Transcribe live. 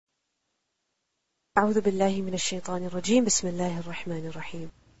أعوذ بالله من الشيطان الرجيم بسم الله الرحمن الرحيم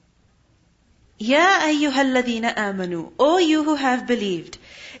يا أيها الذين آمنوا, O you who have believed,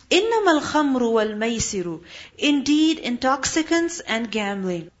 إنما الخمر والميسر, indeed intoxicants and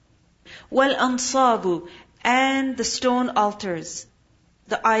gambling, والأنصاب, and the stone altars,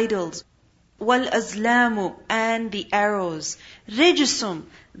 the idols, والأزلام, and the arrows, رجسم,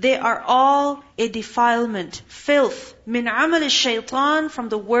 they are all a defilement, filth, min amal shaitan, from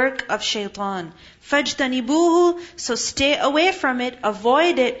the work of shaitan. فَاجْتَنِبُوهُ, so stay away from it,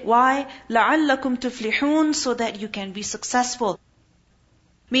 avoid it. Why? لَعَلَّكُمْ تُفْلِحُونَ, so that you can be successful.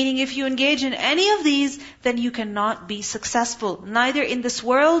 Meaning if you engage in any of these, then you cannot be successful, neither in this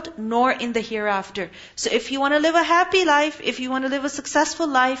world nor in the hereafter. So if you want to live a happy life, if you want to live a successful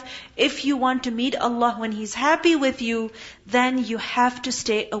life, if you want to meet Allah when He's happy with you, then you have to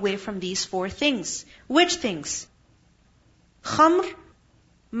stay away from these four things. Which things? Khamr,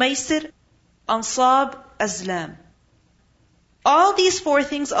 Maisir, Ansab, Azlam. All these four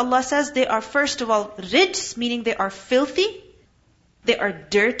things, Allah says, they are first of all rijs, meaning they are filthy. They are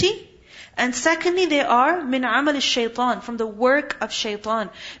dirty. And secondly, they are min amal shaitan, from the work of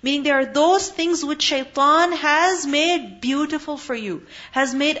shaitan. Meaning they are those things which shaitan has made beautiful for you,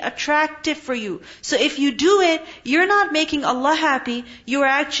 has made attractive for you. So if you do it, you're not making Allah happy, you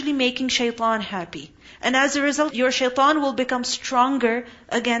are actually making shaitan happy. And as a result, your shaitan will become stronger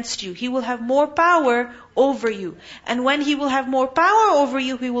against you. He will have more power over you. And when he will have more power over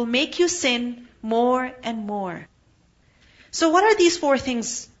you, he will make you sin more and more. So what are these four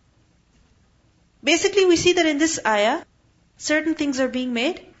things? Basically, we see that in this ayah, certain things are being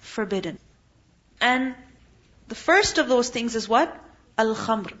made forbidden. And the first of those things is what?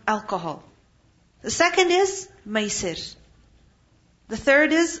 Al-khamr, alcohol. The second is maisir. The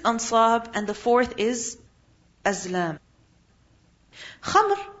third is ansab. And the fourth is azlam.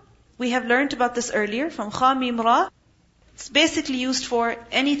 Khamr, we have learned about this earlier from Kha Mim Ra. It's basically used for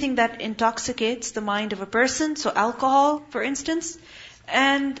anything that intoxicates the mind of a person. So alcohol, for instance.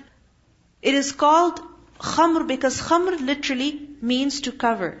 And it is called khamr because khamr literally means to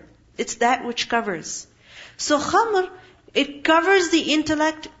cover. It's that which covers. So khamr, it covers the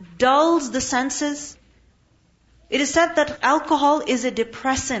intellect, dulls the senses. It is said that alcohol is a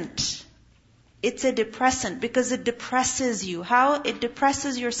depressant. It's a depressant because it depresses you. How? It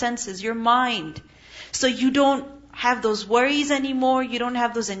depresses your senses, your mind. So you don't have those worries anymore, you don't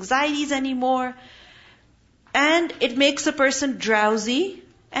have those anxieties anymore. And it makes a person drowsy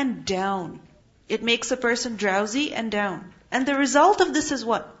and down. It makes a person drowsy and down. And the result of this is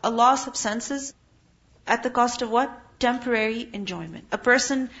what? A loss of senses at the cost of what? Temporary enjoyment. A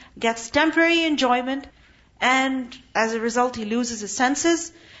person gets temporary enjoyment and as a result he loses his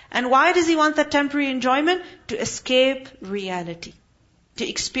senses. And why does he want that temporary enjoyment? To escape reality. To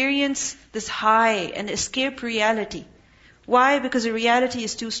experience this high and escape reality. Why? Because the reality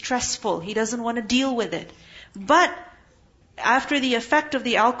is too stressful. He doesn't want to deal with it. But after the effect of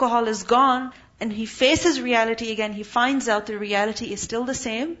the alcohol is gone and he faces reality again, he finds out the reality is still the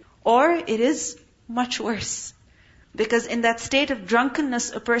same or it is much worse. Because in that state of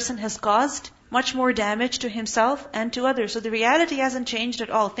drunkenness, a person has caused much more damage to himself and to others. So the reality hasn't changed at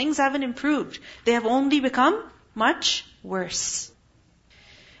all. Things haven't improved. They have only become much worse.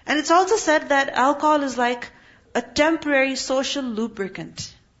 And it's also said that alcohol is like a temporary social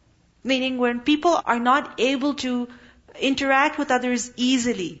lubricant. Meaning when people are not able to interact with others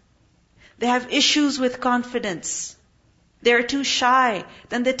easily, they have issues with confidence, they're too shy,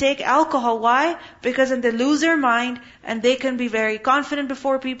 then they take alcohol. Why? Because then they lose their mind and they can be very confident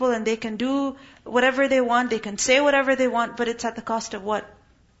before people and they can do whatever they want, they can say whatever they want, but it's at the cost of what?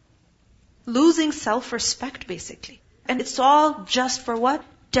 Losing self-respect basically. And it's all just for what?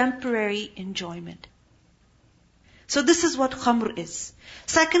 Temporary enjoyment. So this is what khamr is.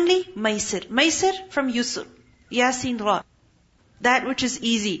 Secondly, maisir. Maisir from Yusr. Yasin Ra. That which is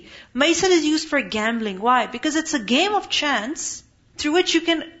easy. Maisir is used for gambling. Why? Because it's a game of chance through which you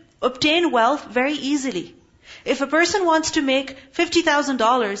can obtain wealth very easily. If a person wants to make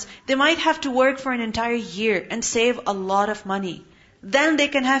 $50,000, they might have to work for an entire year and save a lot of money. Then they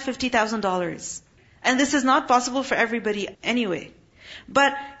can have $50,000. And this is not possible for everybody anyway.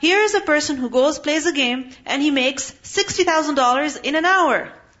 But here is a person who goes, plays a game, and he makes $60,000 in an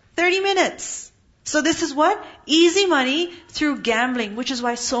hour. 30 minutes. So this is what? Easy money through gambling, which is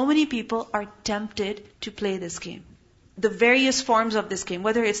why so many people are tempted to play this game. The various forms of this game,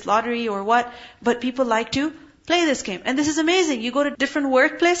 whether it's lottery or what, but people like to play this game. And this is amazing. You go to different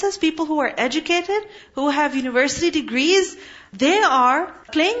workplaces, people who are educated, who have university degrees, they are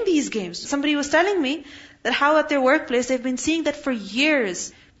playing these games. Somebody was telling me that how at their workplace they've been seeing that for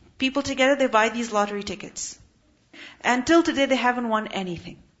years, people together, they buy these lottery tickets. Until today, they haven't won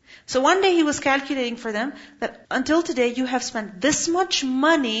anything. So one day he was calculating for them that until today, you have spent this much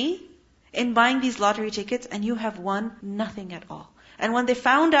money in buying these lottery tickets and you have won nothing at all. And when they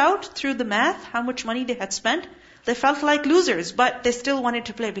found out through the math how much money they had spent, they felt like losers, but they still wanted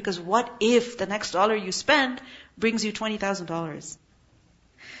to play because what if the next dollar you spend brings you $20,000?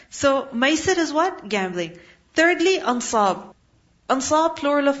 So maisir is what? Gambling. Thirdly, ansab. Ansab,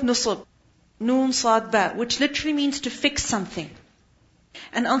 plural of nusub. Noon, sad, ba, which literally means to fix something.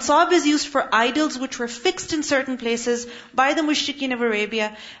 And ansab is used for idols which were fixed in certain places by the mushrikeen of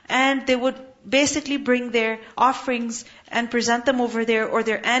Arabia, and they would basically bring their offerings and present them over there, or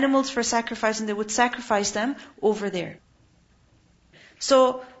their animals for sacrifice, and they would sacrifice them over there.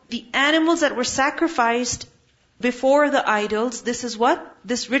 So the animals that were sacrificed before the idols, this is what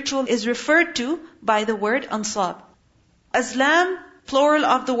this ritual is referred to by the word ansab. Azlam, plural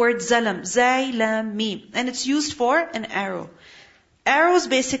of the word zalam, zay, lam, mim, and it's used for an arrow. Arrows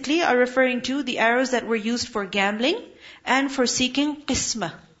basically are referring to the arrows that were used for gambling and for seeking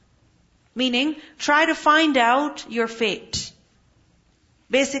qisma. Meaning, try to find out your fate.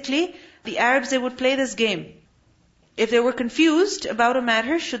 Basically, the Arabs, they would play this game. If they were confused about a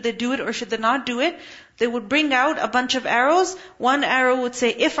matter, should they do it or should they not do it, they would bring out a bunch of arrows. One arrow would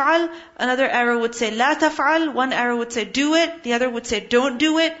say, if'al. Another arrow would say, la taf'al. One arrow would say, do it. The other would say, don't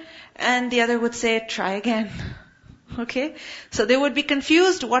do it. And the other would say, try again. Okay? So they would be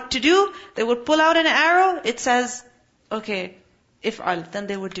confused what to do. They would pull out an arrow. It says, okay, if'al. Then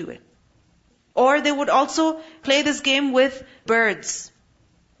they would do it. Or they would also play this game with birds.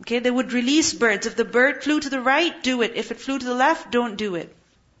 Okay, they would release birds. If the bird flew to the right, do it. If it flew to the left, don't do it.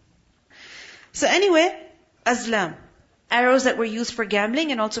 So anyway, azlam. Arrows that were used for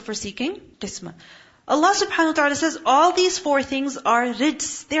gambling and also for seeking qisma. Allah subhanahu wa ta'ala says, all these four things are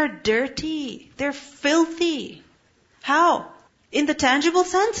rijs. They're dirty. They're filthy. How? In the tangible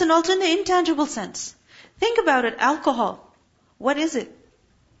sense and also in the intangible sense. Think about it. Alcohol. What is it?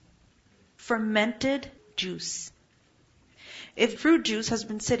 Fermented juice. If fruit juice has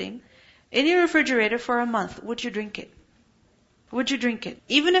been sitting in your refrigerator for a month, would you drink it? Would you drink it?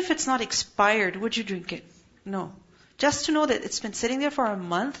 Even if it's not expired, would you drink it? No. Just to know that it's been sitting there for a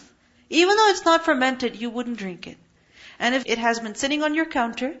month, even though it's not fermented, you wouldn't drink it. And if it has been sitting on your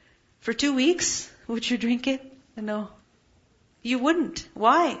counter for 2 weeks, would you drink it? No. You wouldn't.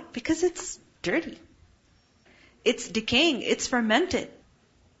 Why? Because it's dirty. It's decaying. It's fermented.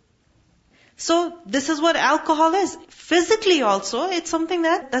 So this is what alcohol is. Physically also, it's something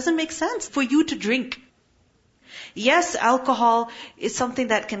that doesn't make sense for you to drink. Yes, alcohol is something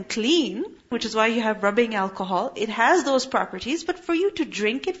that can clean, which is why you have rubbing alcohol. It has those properties, but for you to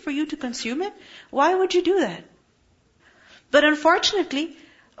drink it, for you to consume it, why would you do that? But unfortunately,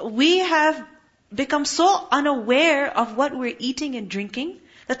 we have become so unaware of what we're eating and drinking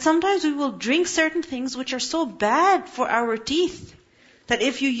that sometimes we will drink certain things which are so bad for our teeth that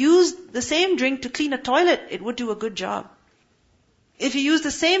if you use the same drink to clean a toilet, it would do a good job. If you use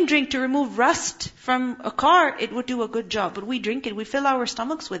the same drink to remove rust from a car, it would do a good job. But we drink it, we fill our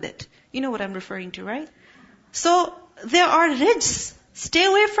stomachs with it. You know what I'm referring to, right? So, there are rijs. Stay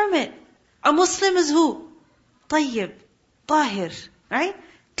away from it. A Muslim is who? Tayyib, tahir, right?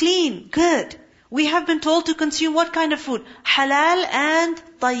 Clean, good. We have been told to consume what kind of food? Halal and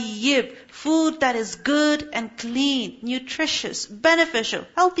tayyib. Food that is good and clean, nutritious, beneficial,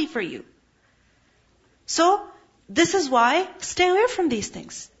 healthy for you. So, this is why, stay away from these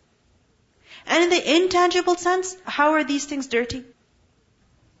things. And in the intangible sense, how are these things dirty?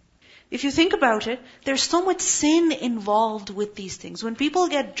 If you think about it, there's so much sin involved with these things. When people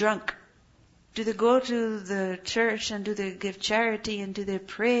get drunk, do they go to the church and do they give charity and do they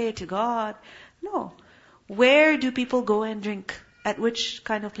pray to God? No. Where do people go and drink? At which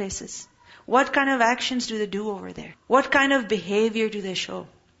kind of places? What kind of actions do they do over there? What kind of behavior do they show?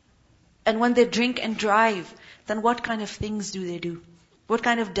 And when they drink and drive, then what kind of things do they do? What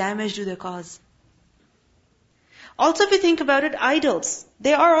kind of damage do they cause? Also, if you think about it, idols,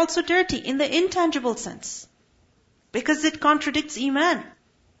 they are also dirty in the intangible sense. Because it contradicts Iman.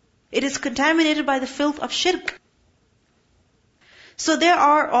 It is contaminated by the filth of shirk. So they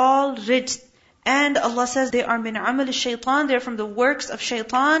are all rijs. And Allah says they are min amal shaitan, they are from the works of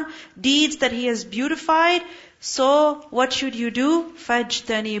shaitan, deeds that he has beautified. So what should you do?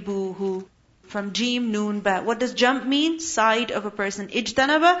 Fajtanibuhu. From Jim, Noon, Ba. What does jump mean? Side of a person.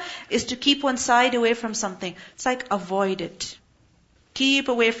 Ijtanaba is to keep one side away from something. It's like avoid it. Keep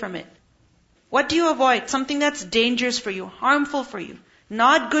away from it. What do you avoid? Something that's dangerous for you, harmful for you,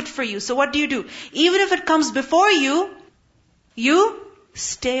 not good for you. So what do? Even if it comes before you, you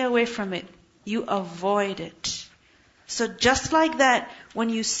stay away from it. You avoid it. So just like that, when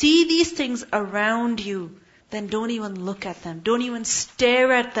you see these things around you, then don't even look at them. Don't even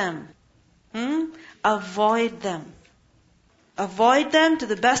stare at them. Avoid them. Avoid them to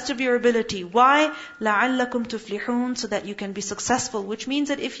the best of your ability. Why? لَعَلَّكُمْ تُفْلِحُونَ, so that you can be successful. Which means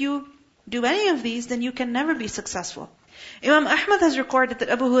that if you do any of these, then you can never be successful. Imam Ahmad has recorded that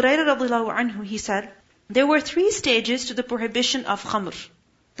Abu Hurairah radiallahu anhu, he said, there were 3 stages to the prohibition of khamr.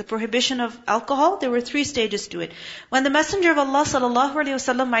 The prohibition of alcohol, there were 3 stages to it. When the Messenger of Allah sallallahu alaihi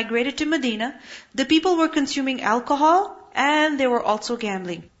wasallam migrated to Medina, the people were consuming alcohol and they were also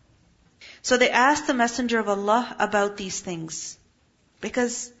gambling. So they asked the Messenger of Allah about these things.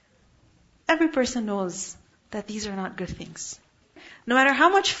 Because every person knows that these are not good things. No matter how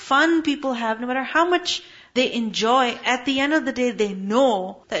much fun people have, no matter how much they enjoy, at the end of the day they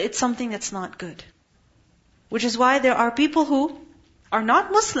know that it's something that's not good. Which is why there are people who are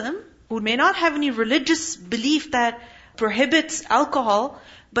not Muslim, who may not have any religious belief that prohibits alcohol,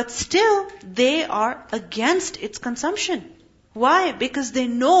 but still they are against its consumption. Why? Because they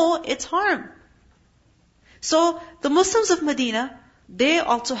know its harm. So the Muslims of Medina, they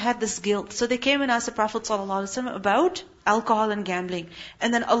also had this guilt. So they came and asked the Prophet ﷺ about alcohol and gambling.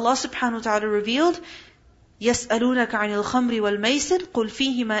 And then Allah subhanahu wa ta'ala revealed, يَسْأَلُونَكَ عَنِ الْخَمْرِ وَالْمَيْسِرِ قُلْ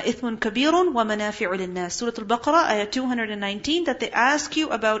فِيهِمَا إِثْمٌ كَبِيرٌ وَمَنَافِعُ لِلنَّاسِ Surah Al-Baqarah, ayah 219, that they ask you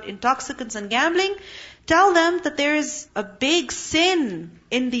about intoxicants and gambling. Tell them that there is a big sin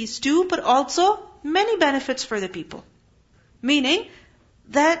in these two, but also many benefits for the people. Meaning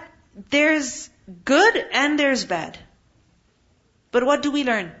that there's good and there's bad. But what do we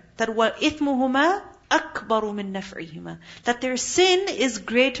learn? That وَإِثْمُهُمَا أَكْبَرُ مِن نَفْعِهِمَا, that their sin is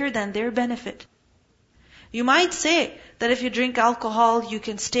greater than their benefit. You might say that if you drink alcohol, you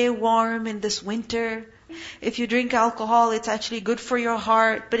can stay warm in this winter. If you drink alcohol, it's actually good for your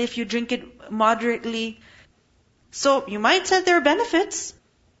heart. But if you drink it moderately, so you might say there are benefits.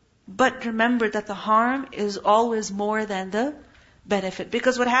 But remember that the harm is always more than the benefit.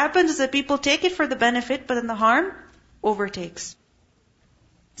 Because what happens is that people take it for the benefit, but then the harm overtakes.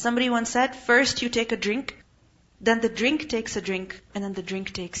 Somebody once said, first you take a drink, then the drink takes a drink, and then the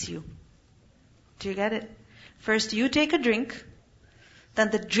drink takes you. Do you get it? First you take a drink,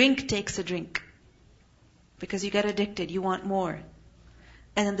 then the drink takes a drink. Because you get addicted, you want more.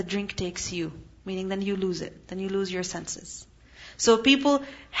 And then the drink takes you, meaning then you lose it. Then you lose your senses. So people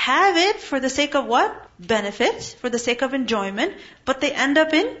have it for the sake of what? Benefit, for the sake of enjoyment, but they end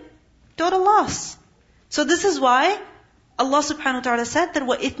up in total loss. So this is why Allah subhanahu wa ta'ala said that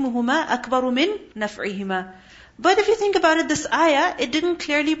وَإِثْمُهُمَا أَكْبَرُ مِن نَفْعِهِمَا. But if you think about it, this ayah, it didn't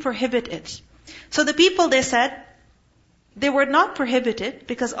clearly prohibit it. So the people, they said, they were not prohibited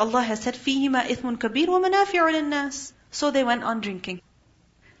because Allah has said, فِيهِمَا إِثْمٌ كَبِيرٌ وَمَنَافِعُ لِلنَّاسِ. So they went on drinking.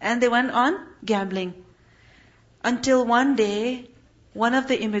 And they went on gambling. Until one day, one of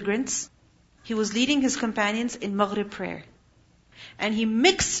the immigrants, he was leading his companions in Maghrib prayer. And he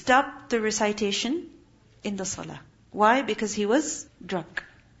mixed up the recitation in the salah. Why? Because he was drunk.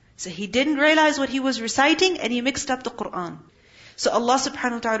 So he didn't realize what he was reciting and he mixed up the Qur'an. So Allah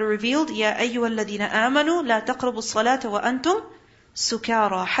subhanahu wa ta'ala revealed, يَا أَيُّهَا الَّذِينَ آمَنُوا لَا تَقْرَبُوا الصَّلَاةَ وَأَنْتُمْ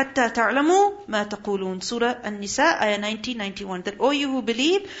سُكَارَى حَتَّى تَعْلَمُوا مَا تَقُولُونَ Surah An-Nisa, ayah 1991. That, O you who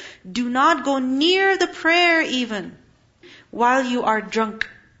believe, do not go near the prayer even while you are drunk,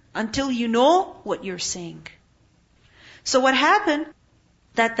 until you know what you're saying. So what happened?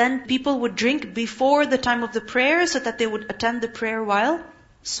 That then people would drink before the time of the prayer so that they would attend the prayer while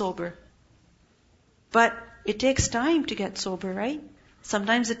sober. But it takes time to get sober, right?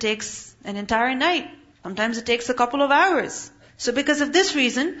 Sometimes it takes an entire night. Sometimes it takes a couple of hours. So because of this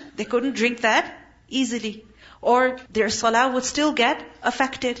reason, they couldn't drink that easily. Or their salah would still get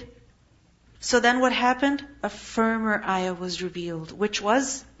affected. So then what happened? A firmer ayah was revealed, which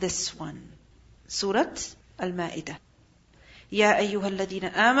was this one. Surah Al-Ma'idah. يا أيها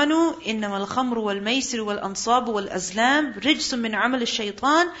الذين آمنوا إنما الخمر والميسر والأنصاب والأزلام رجس من عمل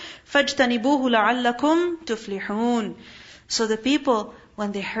الشيطان فاجتنبوه لعلكم تفلحون. So the people,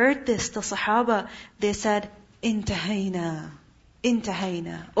 when they heard this, the Sahaba, they said, Intahayna,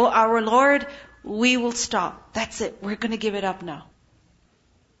 Intahayna. Oh our Lord, we will stop. That's it. We're going to give it up now.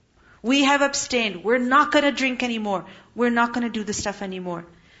 We have abstained. We're not going to drink anymore. We're not going to do this stuff anymore.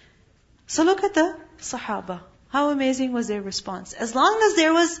 So look at the Sahaba. How amazing was their response? As long as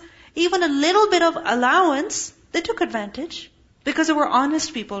there was even a little bit of allowance, they took advantage. Because they were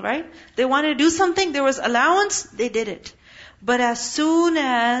honest people, right? They wanted to do something, there was allowance, they did it. But as soon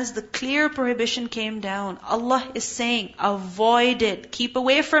as the clear prohibition came down, Allah is saying, avoid it, keep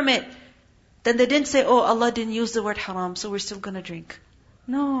away from it. Then they didn't say, oh, Allah didn't use the word haram, so we're still going to drink.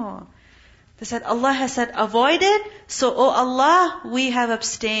 No. They said, Allah has said, avoid it. So, oh Allah, we have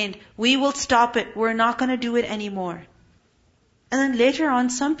abstained. We will stop it. We're not going to do it anymore. And then later on,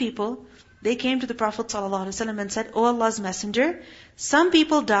 some people, they came to the Prophet ﷺ and said, oh Allah's Messenger, some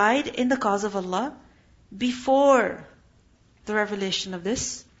people died in the cause of Allah before the revelation of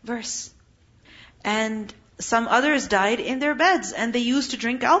this verse. And some others died in their beds and they used to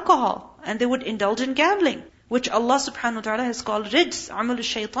drink alcohol and they would indulge in gambling, which Allah subhanahu wa ta'ala has called rijs, amal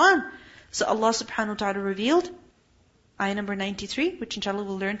shaitan. So Allah subhanahu wa ta'ala revealed, ayah number 93, which inshallah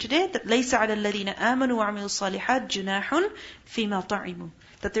we'll learn today, that لَيْسَ عَلَى الَّذِينَ آمَنُوا وَعَمِلُوا الصَّالِحَاتِ جُنَاحٌ فِي مَا طَعِمُوا.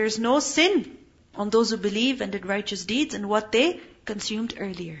 That there is no sin on those who believe and did righteous deeds in what they consumed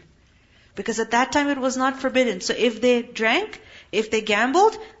earlier. Because at that time it was not forbidden. So if they drank, if they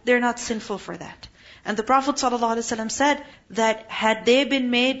gambled, they're not sinful for that. And the Prophet ﷺ said that had they been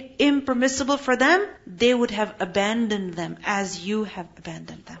made impermissible for them, they would have abandoned them as you have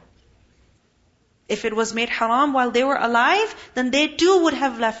abandoned them. If it was made haram while they were alive, then they too would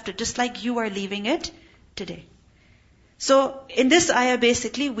have left it, just like you are leaving it today. So in this ayah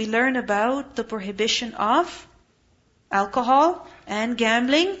basically we learn about the prohibition of alcohol and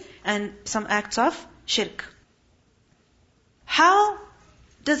gambling and some acts of shirk. How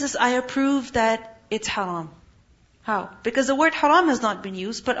does this ayah prove that it's haram? How? Because the word haram has not been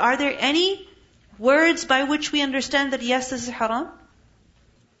used, but are there any words by which we understand that yes, this is haram?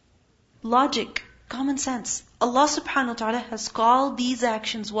 Logic, common sense. Allah subhanahu wa ta'ala has called these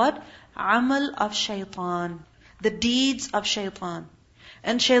actions what? Amal of shaitan. The deeds of shaitan.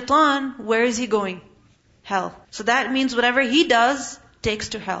 And shaitan, where is he going? Hell. So that means whatever he does takes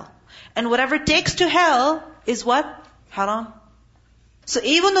to hell. And whatever takes to hell is what? Haram. So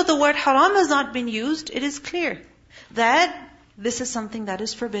even though the word haram has not been used, it is clear that this is something that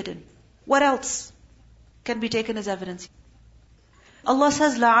is forbidden. What else can be taken as evidence? Allah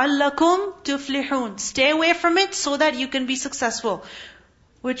says, لَعَلَّكُمْ تُفْلِحُونَ. Stay away from it so that you can be successful.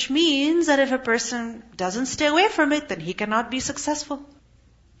 Which means that if a person doesn't stay away from it, then he cannot be successful.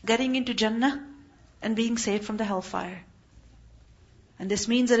 Getting into Jannah and being saved from the hellfire. And this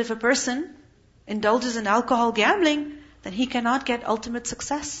means that if a person indulges in alcohol gambling, then he cannot get ultimate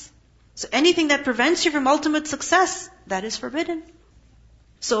success. So anything that prevents you from ultimate success, that is forbidden.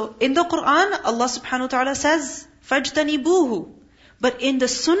 So in the Quran, Allah subhanahu wa ta'ala says, فَاجْتَنِبُوهُ. But in the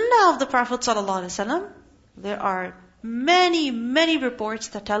sunnah of the Prophet ﷺ, there are many, many reports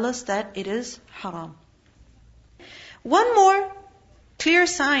that tell us that it is haram. One more clear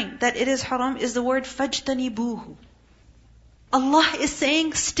sign that it is haram is the word فَاجْتَنِبُوهُ. Allah is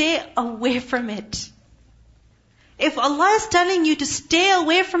saying, stay away from it. If Allah is telling you to stay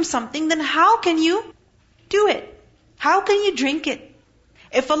away from something, then how can you do it? How can you drink it?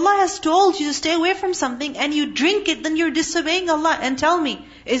 If Allah has told you to stay away from something and you drink it, then you're disobeying Allah. And tell me,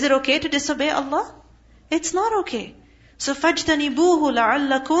 is it okay to disobey Allah? It's not okay. So فَاجْتَنِبُوهُ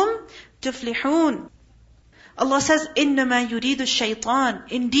لَعَلَّكُمْ تُفْلِحُونَ. Allah says, إِنَّمَا يُرِيدُ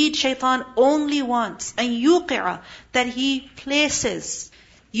الشَّيْطَانِ. Indeed, shaitan only wants أَن يُوقِعَ, that he places.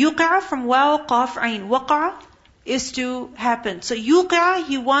 يُوقِعَ from waw, qaf, ayn. وَقَعَ is to happen. So yuqa,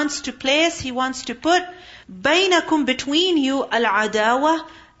 he wants to place, he wants to put بَيْنَكُمْ between you al-adawa,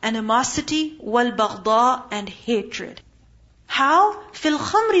 animosity, wal-baghdha, and hatred. How? فِي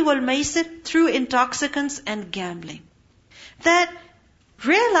الْخَمْرِ وَالْمَيْسِرِ, through intoxicants and gambling. That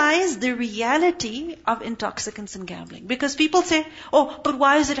realize the reality of intoxicants and gambling. Because people say, oh, but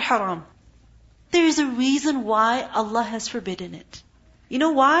why is it haram? There is a reason why Allah has forbidden it. You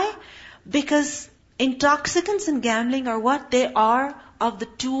know why? Because intoxicants and gambling are what? They are of the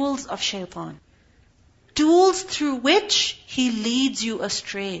tools of shaitan. Tools through which he leads you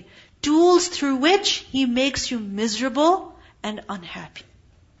astray. Tools through which he makes you miserable and unhappy.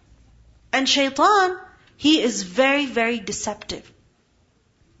 And shaitan, he is very, very deceptive.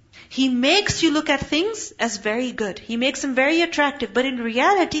 He makes you look at things as very good. He makes them very attractive. But in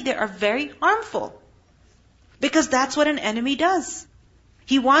reality, they are very harmful. Because that's what an enemy does.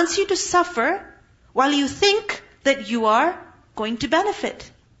 He wants you to suffer while you think that you are going to benefit.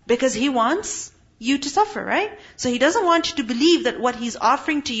 Because he wants you to suffer, right? So he doesn't want you to believe that what he's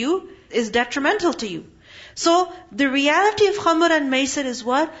offering to you is detrimental to you. So the reality of khamr and maisir is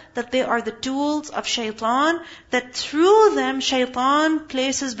what? That they are the tools of shaitan, that through them shaitan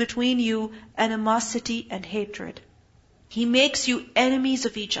places between you animosity and hatred. He makes you enemies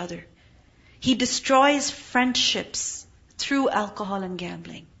of each other. He destroys friendships through alcohol and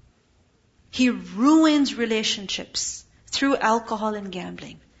gambling. He ruins relationships through alcohol and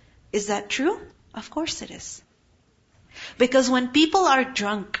gambling. Is that true? Of course it is. Because when people are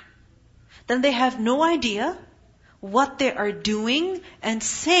drunk, then they have no idea what they are doing and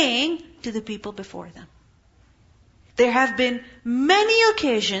saying to the people before them. There have been many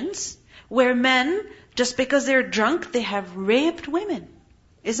occasions where men, just because they're drunk, they have raped women.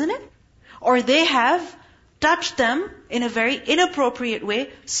 Isn't it? Or they have touched them in a very inappropriate way,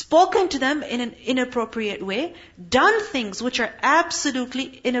 spoken to them in an inappropriate way, done things which are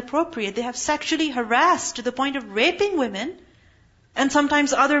absolutely inappropriate. They have sexually harassed to the point of raping women, and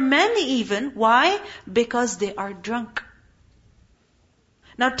sometimes other men even. Why? Because they are drunk.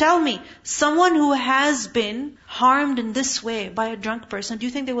 Now tell me, someone who has been harmed in this way by a drunk person, do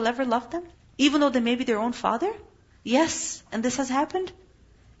you think they will ever love them? Even though they may be their own father? Yes, and this has happened.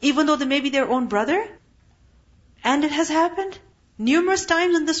 Even though they may be their own brother? And it has happened numerous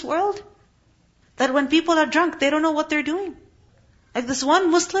times in this world. That when people are drunk, they don't know what they're doing. Like this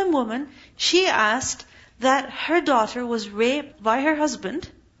one Muslim woman, she asked that her daughter was raped by her husband.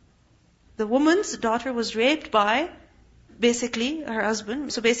 The woman's daughter was raped by basically her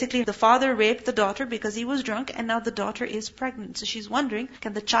husband. So basically the father raped the daughter because he was drunk, and now the daughter is pregnant. So she's wondering,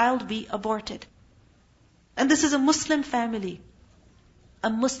 can the child be aborted? And this is a Muslim family. A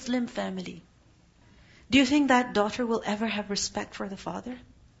Muslim family. Do you think that daughter will ever have respect for the father?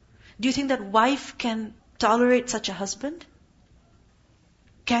 Do you think that wife can tolerate such a husband?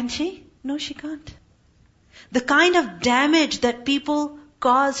 Can she? No, she can't. The kind of damage that people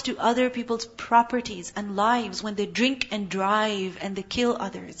cause to other people's properties and lives when they drink and drive and they kill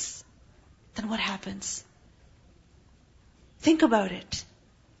others, then what happens? Think about it.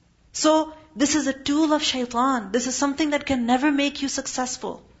 So, this is a tool of shaitan. This is something that can never make you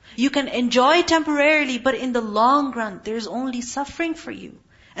successful. You can enjoy temporarily, but in the long run, there's only suffering for you.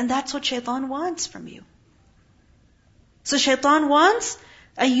 And that's what shaitan wants from you. So shaitan wants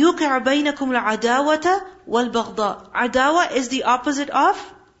أَن يُوقِعَ بَيْنَكُمْ الْعَدَاوَةَ وَالْبَغْضَاء. Adawa is the opposite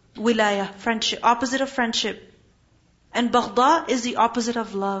of wilaya, friendship, opposite of friendship. And baghda is the opposite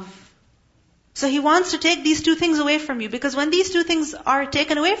of love. So he wants to take these two things away from you, because when these two things are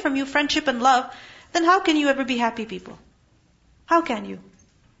taken away from you, friendship and love, then how can you ever be happy people? How can you?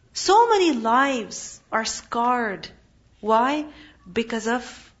 So many lives are scarred. Why? Because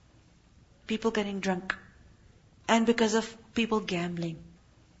of people getting drunk. And because of people gambling.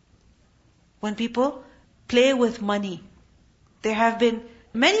 When people play with money. There have been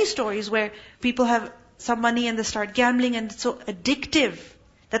many stories where people have some money and they start gambling, and it's so addictive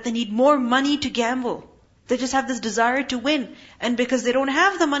that they need more money to gamble. They just have this desire to win. And because they don't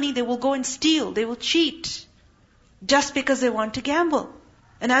have the money, they will go and steal. They will cheat. Just because they want to gamble.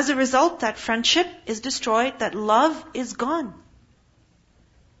 And as a result, that friendship is destroyed, that love is gone.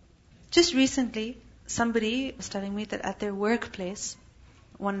 Just recently, somebody was telling me that at their workplace,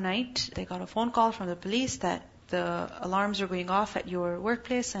 one night, they got a phone call from the police that the alarms are going off at your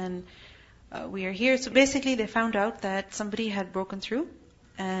workplace and we are here. So basically, they found out that somebody had broken through,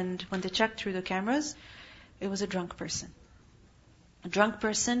 and when they checked through the cameras, it was a drunk person. A drunk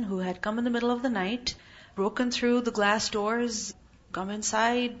person who had come in the middle of the night, broken through the glass doors, come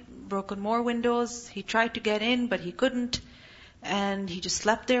inside, broken more windows. He tried to get in, but he couldn't. And he just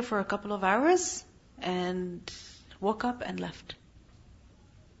slept there for a couple of hours and woke up and left.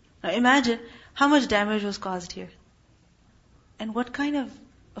 Now imagine how much damage was caused here. And what kind of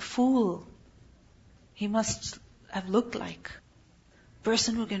a fool he must have looked like.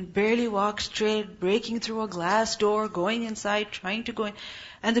 Person who can barely walk straight, breaking through a glass door, going inside, trying to go in.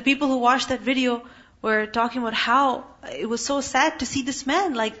 And the people who watched that video were talking about how it was so sad to see this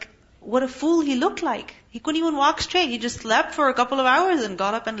man, like what a fool he looked like. He couldn't even walk straight. He just slept for a couple of hours and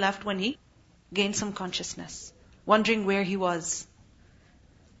got up and left when he gained some consciousness, wondering where he was.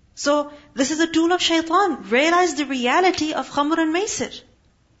 So this is a tool of shaitan. Realize the reality of khamr and maisir.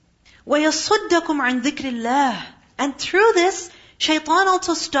 وَيَصُدَّكُمْ عَنْ ذِكْرِ اللَّهِ. And through this, shaitan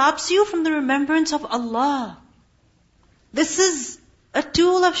also stops you from the remembrance of Allah. This is a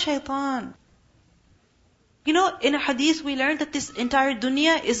tool of shaitan. You know, in a hadith we learned that this entire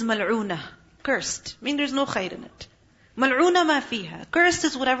dunya is mal'una, cursed. I mean, there's no khair in it. Mal'una ma fiha. Cursed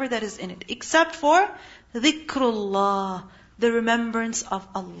is whatever that is in it. Except for dhikrullah, the remembrance of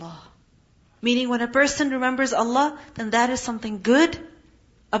Allah. Meaning when a person remembers Allah, then that is something good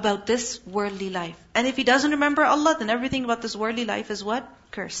about this worldly life. And if he doesn't remember Allah, then everything about this worldly life is what?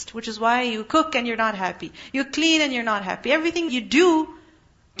 Cursed. Which is why you cook and you're not happy. You clean and you're not happy. Everything you do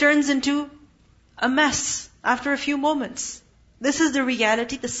turns into a mess after a few moments. This is the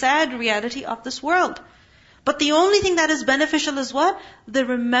reality, the sad reality of this world. But the only thing that is beneficial is what? The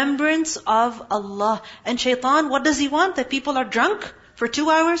remembrance of Allah. And shaitan, what does he want? That people are drunk for 2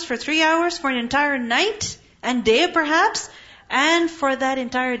 hours, for 3 hours, for an entire night and day perhaps, And for that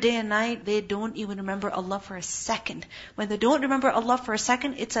entire day and night, they don't even remember Allah for a second. When they don't remember Allah for a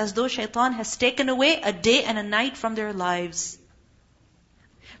second, it's as though shaitan has taken away a day and a night from their lives.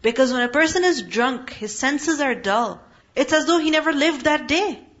 Because when a person is drunk, his senses are dull. It's as though he never lived that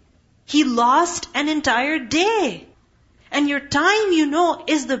day. He lost an entire day. And your time,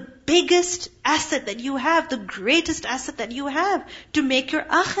 is the biggest asset that you have, the greatest asset that you have to make your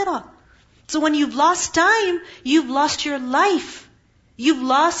akhirah. So when you've lost time, you've lost your life. You've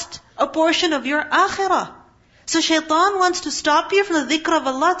lost a portion of your akhirah. So shaitan wants to stop you from the dhikr of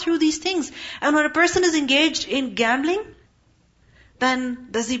Allah through these things. And when a person is engaged in gambling, then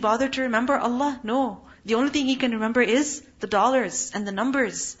does he bother to remember Allah? No. The only thing he can remember is the dollars and the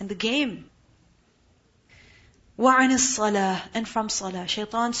numbers and the game. وَعَنِ الصَّلَاةِ, and from salah.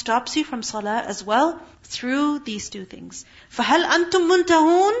 Shaitan stops you from salah as well through these two things. فَهَلْ أَنْتُمْ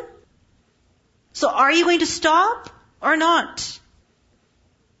مُنْتَهُونَ? So are you going to stop or not?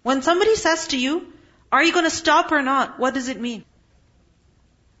 When somebody says to you, are you going to stop or not? What does it mean?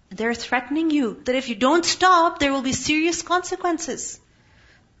 They're threatening you that if you don't stop, there will be serious consequences.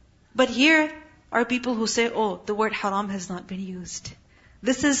 But here are people who say, oh, the word haram has not been used.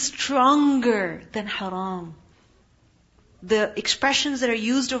 This is stronger than haram. The expressions that are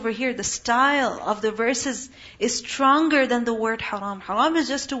used over here, the style of the verses is stronger than the word haram. Haram is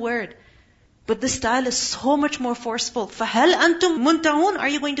just a word. But the style is so much more forceful. فَهَلْ أَنْتُمْ مُنْتَهُونَ? Are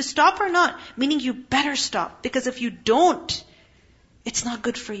you going to stop or not? Meaning you better stop. Because if you don't, it's not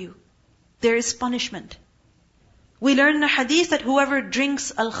good for you. There is punishment. We learn in a hadith that whoever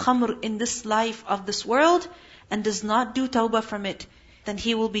drinks al-khamr in this life of this world and does not do tawbah from it, then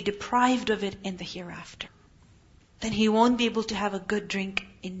he will be deprived of it in the hereafter. Then he won't be able to have a good drink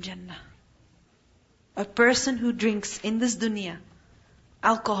in Jannah. A person who drinks in this dunya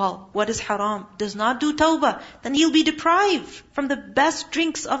alcohol, what is haram, does not do tawbah, then he'll be deprived from the best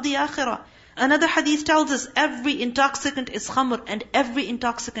drinks of the akhirah. Another hadith tells us, every intoxicant is khamr and every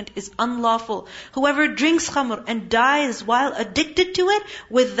intoxicant is unlawful. Whoever drinks khamr and dies while addicted to it,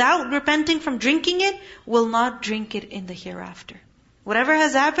 without repenting from drinking it, will not drink it in the hereafter. Whatever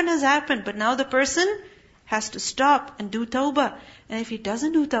has happened, but now the person has to stop and do tawbah. And if he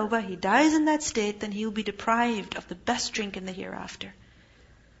doesn't do tawbah, he dies in that state, then he will be deprived of the best drink in the hereafter.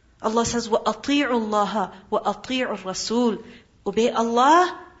 Allah says, وَأَطِيعُوا اللَّهَ وَأَطِيعُوا الرَّسُولِ. Obey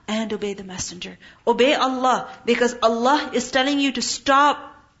Allah and obey the messenger. Obey Allah, because Allah is telling you to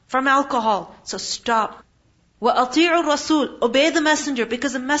stop from alcohol. So stop. وَأَطِيعُوا الرَّسُولِ. Obey the messenger,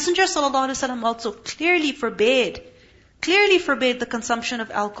 because the messenger ﷺ also clearly forbade the consumption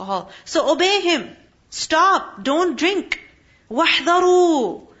of alcohol. So obey him. Stop. Don't drink.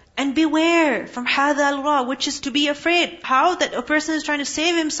 وَاحْذَرُوا. And beware from hadha al-ra, which is to be afraid. How? That a person is trying to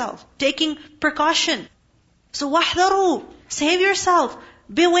save himself, taking precaution. So wahdharu, save yourself.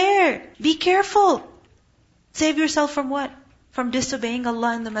 Beware, be careful. Save yourself from what? From disobeying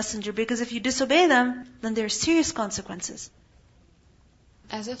Allah and the Messenger. Because if you disobey them, then there are serious consequences.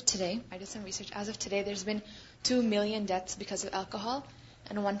 As of today, I did some research. As of today, there's been 2 million deaths because of alcohol,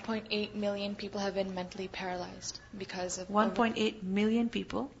 and 1.8 million people have been mentally paralyzed because of 1.8 million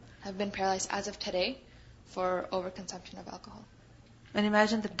people have been paralyzed as of today for overconsumption of alcohol. And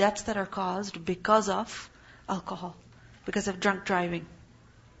imagine the deaths that are caused because of alcohol, because of drunk driving.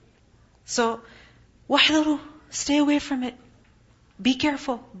 So, wahdharu, stay away from it. Be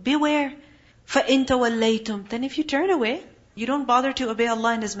careful, beware. فَإِن تَوَلَّيْتُمْ. Then if you turn away, you don't bother to obey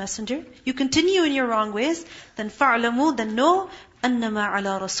Allah and His Messenger, you continue in your wrong ways, then فَعْلَمُوا, then know, أَنَّمَا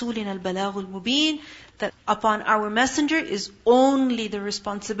عَلَى رَسُولِنَا الْبَلَاغُ الْمُبِينَ, that upon our messenger is only the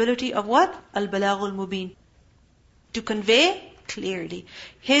responsibility of what? Al-Balagh al-Mubin. To convey clearly.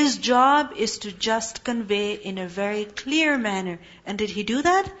 His job is to just convey in a very clear manner. And did he do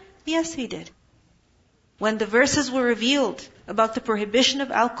that? Yes, he did. When the verses were revealed about the prohibition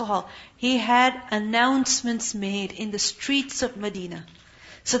of alcohol, he had announcements made in the streets of Medina,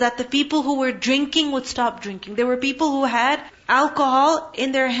 so that the people who were drinking would stop drinking. There were people who had alcohol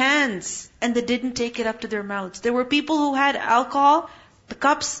in their hands and they didn't take it up to their mouths. There were people who had alcohol, the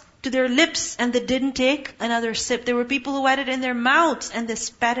cups, to their lips and they didn't take another sip. There were people who had it in their mouths and they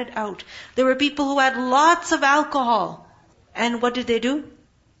spat it out. There were people who had lots of alcohol. And what did they do?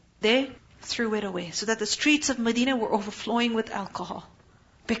 They threw it away. So that the streets of Medina were overflowing with alcohol.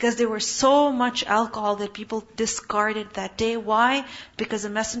 Because there was so much alcohol that people discarded that day. Why? Because the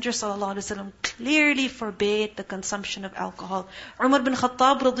Messenger ﷺ clearly forbade the consumption of alcohol. Umar bin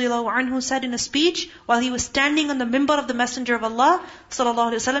Khattab radiyallahu anhu said in a speech, while he was standing on the mimbar of the Messenger of Allah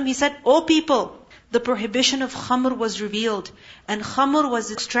ﷺ, he said, "O people, the prohibition of khamr was revealed. And khamr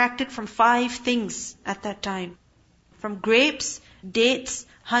was extracted from 5 things at that time. from grapes, dates,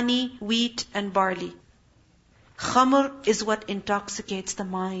 honey, wheat, and barley. Khamr is what intoxicates the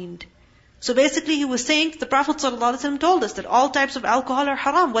mind. So basically he was saying, the Prophet ﷺ told us that all types of alcohol are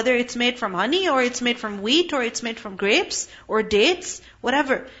haram, whether it's made from honey, or it's made from wheat, or it's made from grapes, or dates,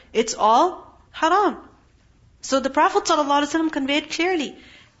 whatever. It's all haram. So the Prophet ﷺ conveyed clearly.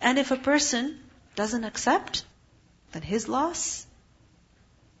 And if a person doesn't accept, then his loss.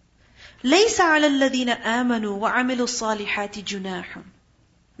 لَيْسَ عَلَى الَّذِينَ آمَنُوا وَعَمِلُوا الصَّالِحَاتِ جُنَاحٌ.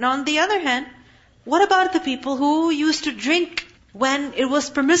 Now on the other hand, what about the people who used to drink when it was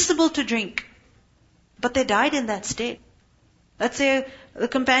permissible to drink, but they died in that state? Let's say the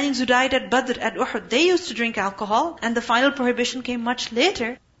companions who died at Badr, at Uhud, they used to drink alcohol, and the final prohibition came much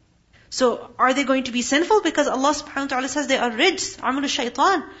later. So are they going to be sinful? Because Allah subhanahu wa ta'ala says they are rijs, amalu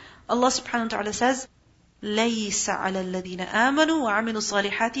shaitan. Allah subhanahu wa ta'ala says, لَيْسَ عَلَى الَّذِينَ آمَنُوا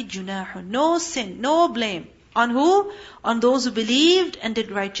وَعَمِلُوا الصَّالِحَاتِ جُنَاحٌ. No sin, no blame. On who? On those who believed and did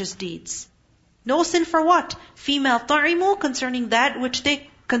righteous deeds. No sin for what? فِيمَا طَعِمُوا, concerning that which they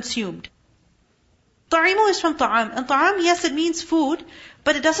consumed. طَعِمُوا is from ta'am. And ta'am, yes, it means food,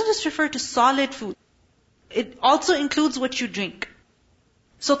 but it doesn't just refer to solid food. It also includes what you drink.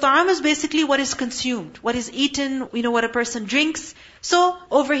 So ta'am is basically what is consumed, what is eaten, what a person drinks. So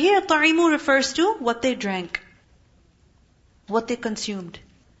over here, ta'imu refers to what they drank, what they consumed.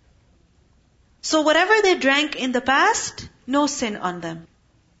 So whatever they drank in the past, no sin on them.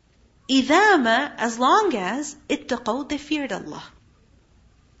 إِذَا as long as اتَّقَوْا, they feared Allah.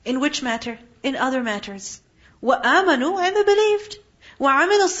 In which matter? In other matters. وَآمَنُوا, and they believed.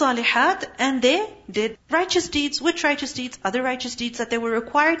 وَعَمِلُوا الصَّالِحَاتِ, and they did righteous deeds. Which righteous deeds? Other righteous deeds that they were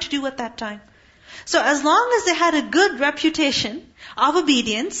required to do at that time. So as long as they had a good reputation of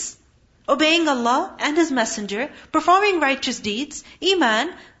obedience, obeying Allah and His Messenger, performing righteous deeds, iman,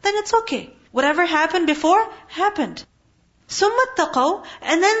 then it's okay. Whatever happened before, happened. ثُمَّ اتَّقَوْا,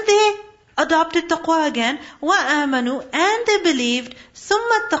 and then they adopted taqwa again. وَآمَنُوا, and they believed.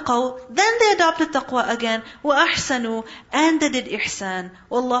 ثُمَّ اتَّقَوْا, then they adopted taqwa again. وَأَحْسَنُوا, and they did ihsan.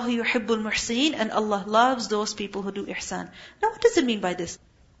 وَاللَّهُ يُحِبُّ الْمُحْسِنِينَ, and Allah loves those people who do ihsan. Now what does it mean by this?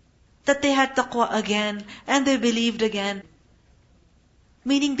 That they had taqwa again, and they believed again.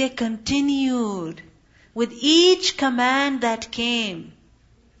 Meaning they continued with each command that came.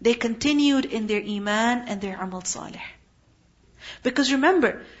 They continued in their iman and their amal salih. Because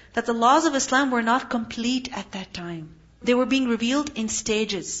remember that the laws of Islam were not complete at that time. They were being revealed in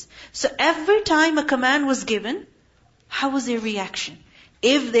stages. So every time a command was given, how was their reaction?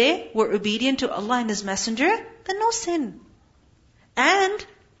 If they were obedient to Allah and His Messenger, then no sin. And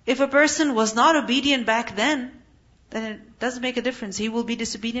if a person was not obedient back then it doesn't make a difference. He will be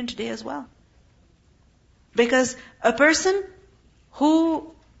disobedient today as well. Because a person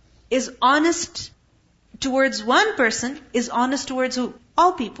who is honest towards one person is honest towards who?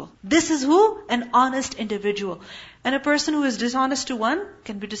 All people. This is who? An honest individual. And a person who is dishonest to one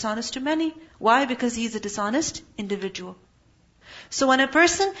can be dishonest to many. Why? Because he is a dishonest individual. So when a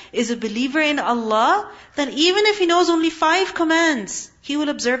person is a believer in Allah, then even if he knows only 5 commands, he will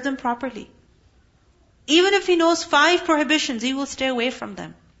observe them properly. Even if he knows 5 prohibitions, he will stay away from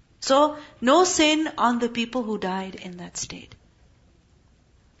them. So, no sin on the people who died in that state.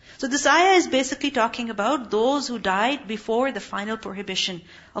 So this ayah is basically talking about those who died before the final prohibition.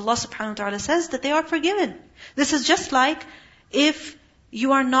 Allah subhanahu wa ta'ala says that they are forgiven. This is just like if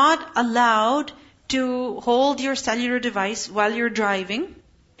you are not allowed to hold your cellular device while you're driving,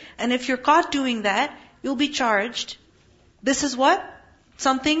 and if you're caught doing that, you'll be charged. This is what?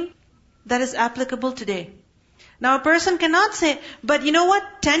 Something that is applicable today. Now a person cannot say, but you know what?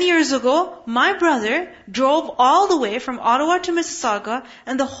 10 years ago, my brother drove all the way from Ottawa to Mississauga,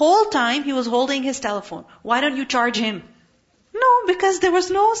 and the whole time he was holding his telephone. Why don't you charge him? No, because there was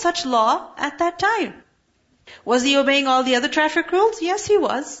no such law at that time. Was he obeying all the other traffic rules? Yes, he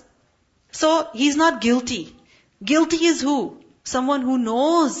was. So he's not guilty. Guilty is who? Someone who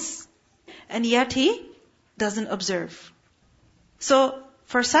knows, and yet he doesn't observe. So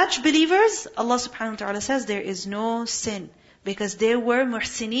for such believers, Allah subhanahu wa ta'ala says there is no sin. Because they were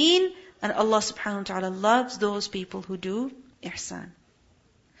muhsineen, and Allah subhanahu wa ta'ala loves those people who do ihsan.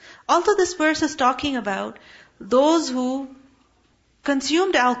 Although this verse is talking about those who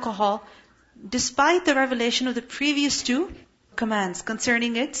consumed alcohol despite the revelation of the previous 2 commands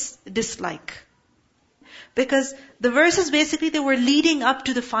concerning its dislike. Because the verses basically, they were leading up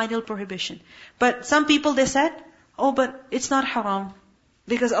to the final prohibition. But some people, they said, oh, but it's not haram.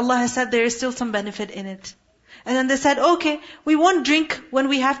 Because Allah has said there is still some benefit in it. And then they said, okay, we won't drink when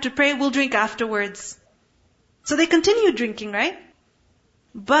we have to pray, we'll drink afterwards. So they continued drinking, right?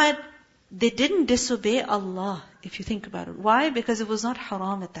 But they didn't disobey Allah if you think about it. Why? Because it was not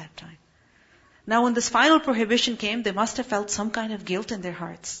haram at that time. Now when this final prohibition came, they must have felt some kind of guilt in their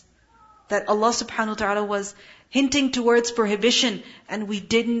hearts. That Allah subhanahu wa ta'ala was hinting towards prohibition and we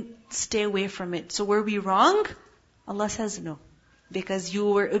didn't stay away from it. So were we wrong? Allah says no. Because you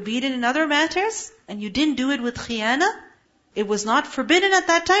were obedient in other matters and you didn't do it with khiyana. It was not forbidden at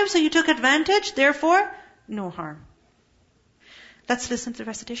that time, so you took advantage. Therefore, no harm. Let's listen to the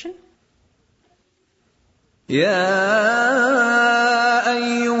recitation. يا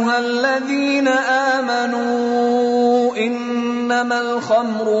أيها الذين آمنوا إنما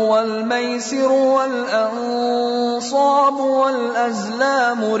الخمر والميسر والأنصاب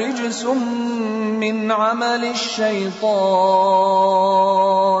والأزلام رجس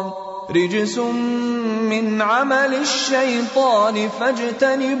من عمل الشيطان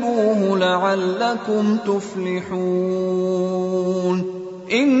فاجتنبوه لعلكم تفلحون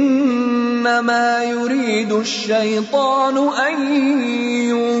إنما يريد الشيطان أن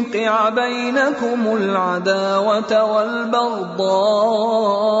يوقع بينكم العداوة والبغضاء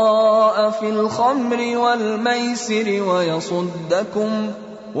في الخمر والميسر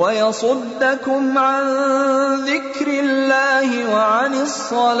ويصدكم عن ذكر الله وعن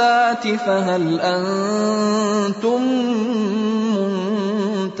الصلاة فهل أنتم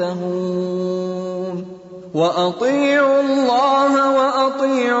منتهون وأطيعوا الله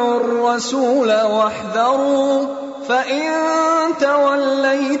وأطيعوا الرسول واحذروا فإن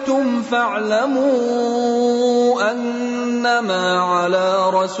توليتم فاعلموا أنما على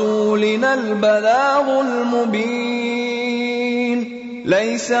رسولنا البلاغ المبين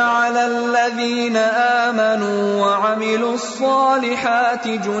ليس على الذين آمنوا وعملوا الصالحات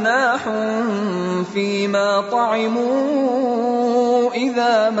جناح فيما طعموا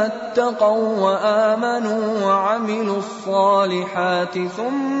إذا ما اتقوا وآمنوا وعملوا الصالحات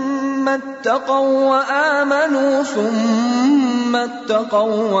ثم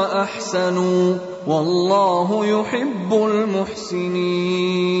اتقوا وأحسنوا والله يحب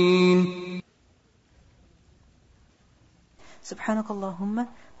المحسنين. سبحانك اللهم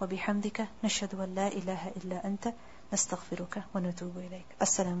وبحمدك نشهد أن لا إله إلا أنت نستغفرك ونتوب إليك.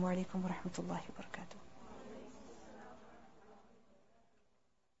 السلام عليكم ورحمة الله وبركاته.